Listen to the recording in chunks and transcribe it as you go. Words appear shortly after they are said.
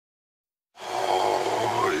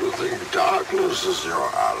think darkness is your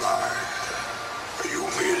ally. You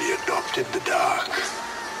merely adopted the dark.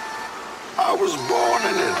 I was born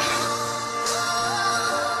in it.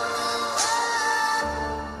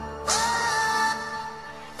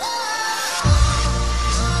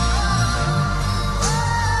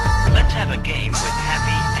 Let's have a game with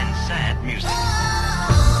happy and sad music.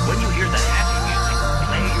 When you hear the happy music,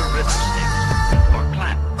 play your rhythm sticks or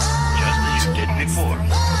clap, just as you did before,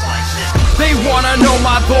 like this. They wanna know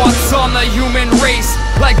my thoughts on the human race.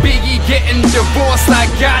 Like Biggie getting divorced, I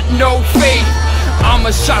got no faith. I'ma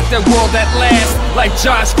shock the world at last, like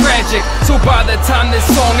Josh Krajcik. So by the time this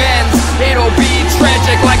song ends, it'll be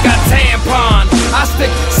tragic like a tampon. I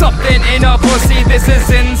stick something in a pussy. This is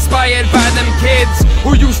inspired by them kids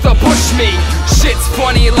who used to push me. Shit's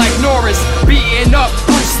funny like Norris beating up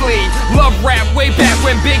Bruce Lee. Love rap way back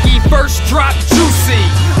when Biggie first dropped Juicy.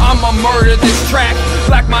 I'ma murder this track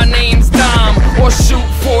like my name's Dom, or shoot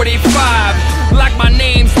 45 like my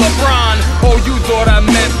name's LeBron. Oh, you thought I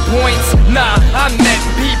meant points? Nah, I meant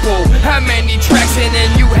people. How many tracks in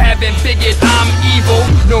and you haven't figured I'm evil?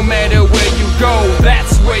 No matter where you go,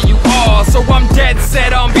 that's where you are. So I'm dead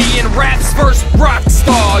set on being rap's first rock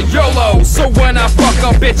star. YOLO, so when I fuck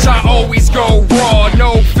a bitch I always go raw.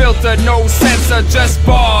 No filter, no censor, just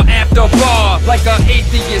bar after bar. Like an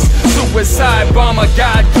atheist suicide bomber,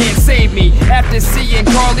 God can't save me. After seeing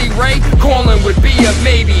Carly Rae, calling would be a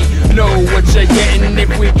maybe. Know what you're getting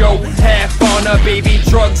if we go half on a baby.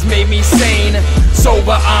 Drugs made me sane,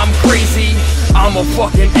 sober I'm crazy. I'm a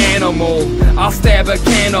fucking animal, I'll stab a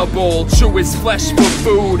cannibal, chew his flesh for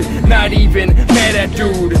food. Not even mad at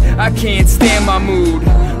dude, I can't stand my mood.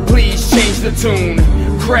 Please change the tune.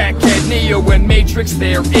 Crackhead, Neo and Matrix,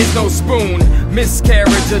 there is no spoon.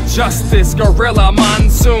 Miscarriage of justice, gorilla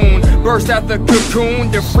monsoon. Burst out the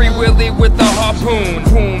cocoon, the free willy with the harpoon.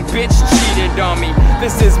 Boom, bitch cheated on me,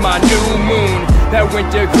 this is my new moon. That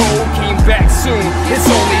winter cold came back soon, it's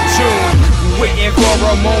only June. Waiting for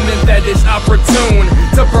a moment that is opportune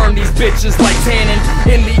to burn these bitches like tannin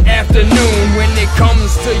in the afternoon. When it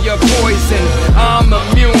comes to your poison, I'm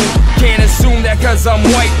immune. Can't assume that cause I'm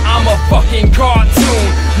white, I'm a fucking cartoon.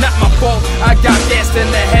 Not my fault, I got gassed in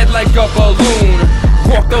the head like a balloon.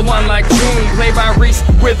 Walk the line like June, play by Reese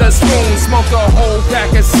with a spoon. Smoke a whole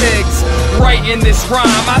pack of cigs, right in this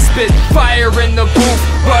rhyme. I spit fire in the booth,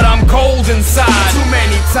 but I'm cold inside. Too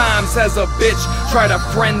many times has a bitch try to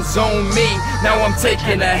friend zone me. Now I'm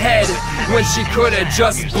taking a head when she could've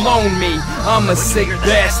just blown me. I'm a sick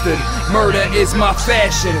bastard, murder is my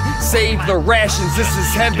fashion. Save the rations, this is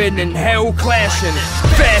heaven and hell clashing.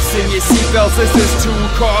 Fasten your seatbelts, this is two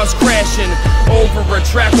cars crashing over a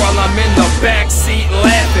track while I'm in the backseat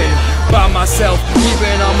laughing by myself.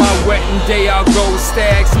 Even on my wedding day I'll go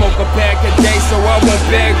stag, smoke a pack a day so I won't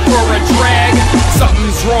beg for a drag.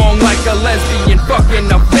 Something's wrong like a lesbian fucking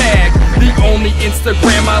a fag. The only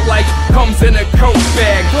Instagram I like comes in a coat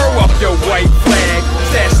bag. Throw up your white flag,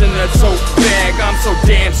 stash in a tote bag. I'm so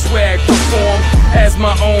damn swag, perform as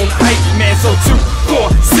my own hype man. So 2, 4,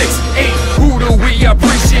 6, 8, who do we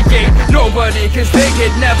appreciate? Nobody, cause they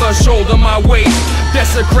could never shoulder my weight.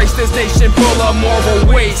 Desecrates this nation full of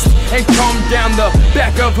moral waste and come down the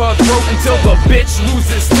back of her throat until the bitch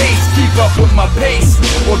loses taste. Keep up with my pace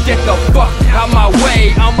or get the fuck out my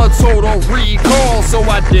way. I'm a total recall, so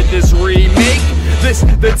I did this remake. This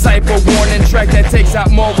the type of warning track that takes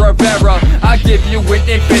out more Rivera. I give you an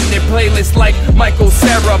infinite playlist like Michael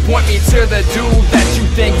Cera. Point me to the dude that you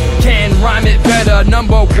think can rhyme it better.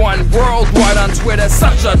 #1 worldwide on Twitter,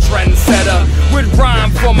 such a trendsetter. Would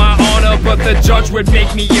rhyme for my honor, but the judge would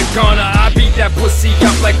make me a gunner. I beat that pussy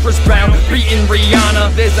up like Chris Brown beating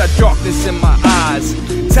Rihanna. There's a darkness in my eyes,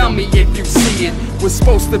 tell me if you see it. Was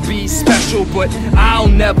supposed to be special, but I'll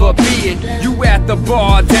never be it. You at the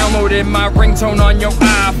bar, downloaded my ringtone on your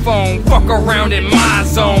iPhone. Fuck around in my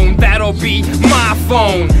zone, that'll be my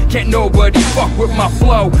phone. Can't nobody fuck with my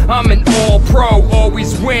flow, I'm an all-pro.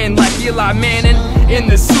 Always win like Eli Manning in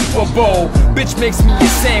the Super Bowl. Bitch makes me a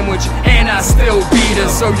sandwich, and I still beat her.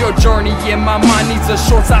 So your journey in my mind needs a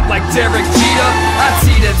short top like Derek Jeter. I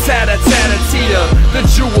teeter, the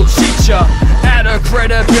Jew will cheat ya. Out of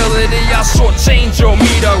credibility, I'll shortchange your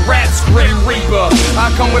meter. Rap's Grim Reaper,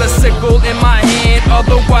 I come with a sickle in my hand,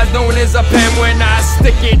 otherwise known as a pen. When I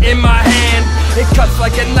stick it in my hand, it cuts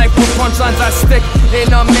like a knife with punchlines I stick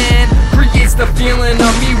in a man. Creates the feeling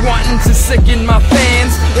of me wanting to sicken my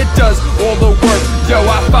fans. It does all the work, yo,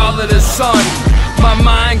 I follow the sun. My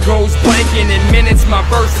mind goes blank and in minutes my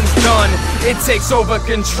verse is done. It takes over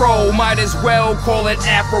control, might as well call it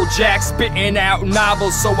Afrojack. Spitting out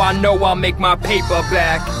novels so I know I'll make my paper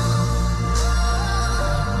back.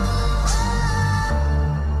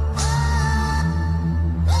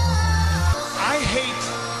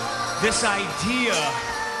 This idea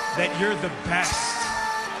that you're the best,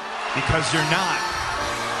 because you're not.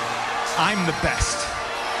 I'm the best.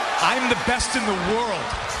 I'm the best in the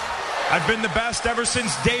world. I've been the best ever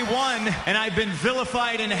since day one, and I've been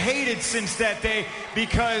vilified and hated since that day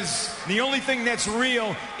because the only thing that's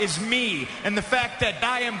real is me and the fact that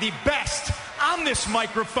I am the best on this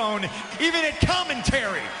microphone, even at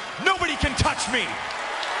commentary. Nobody can touch me.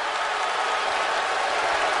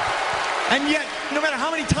 And yet, no matter how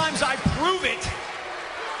many times I prove it,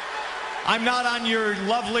 I'm not on your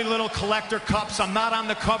lovely little collector cups. I'm not on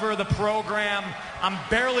the cover of the program. I'm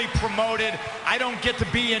barely promoted. I don't get to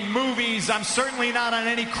be in movies. I'm certainly not on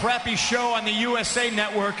any crappy show on the USA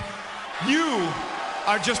Network. You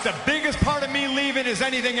are just the biggest part of me leaving as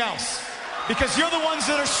anything else. Because you're the ones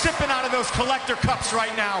that are sipping out of those collector cups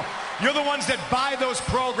right now. You're the ones that buy those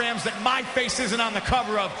programs that my face isn't on the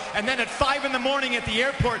cover of. And then at 5 in the morning at the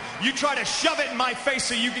airport, you try to shove it in my face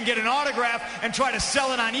so you can get an autograph and try to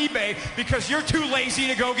sell it on eBay because you're too lazy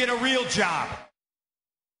to go get a real job.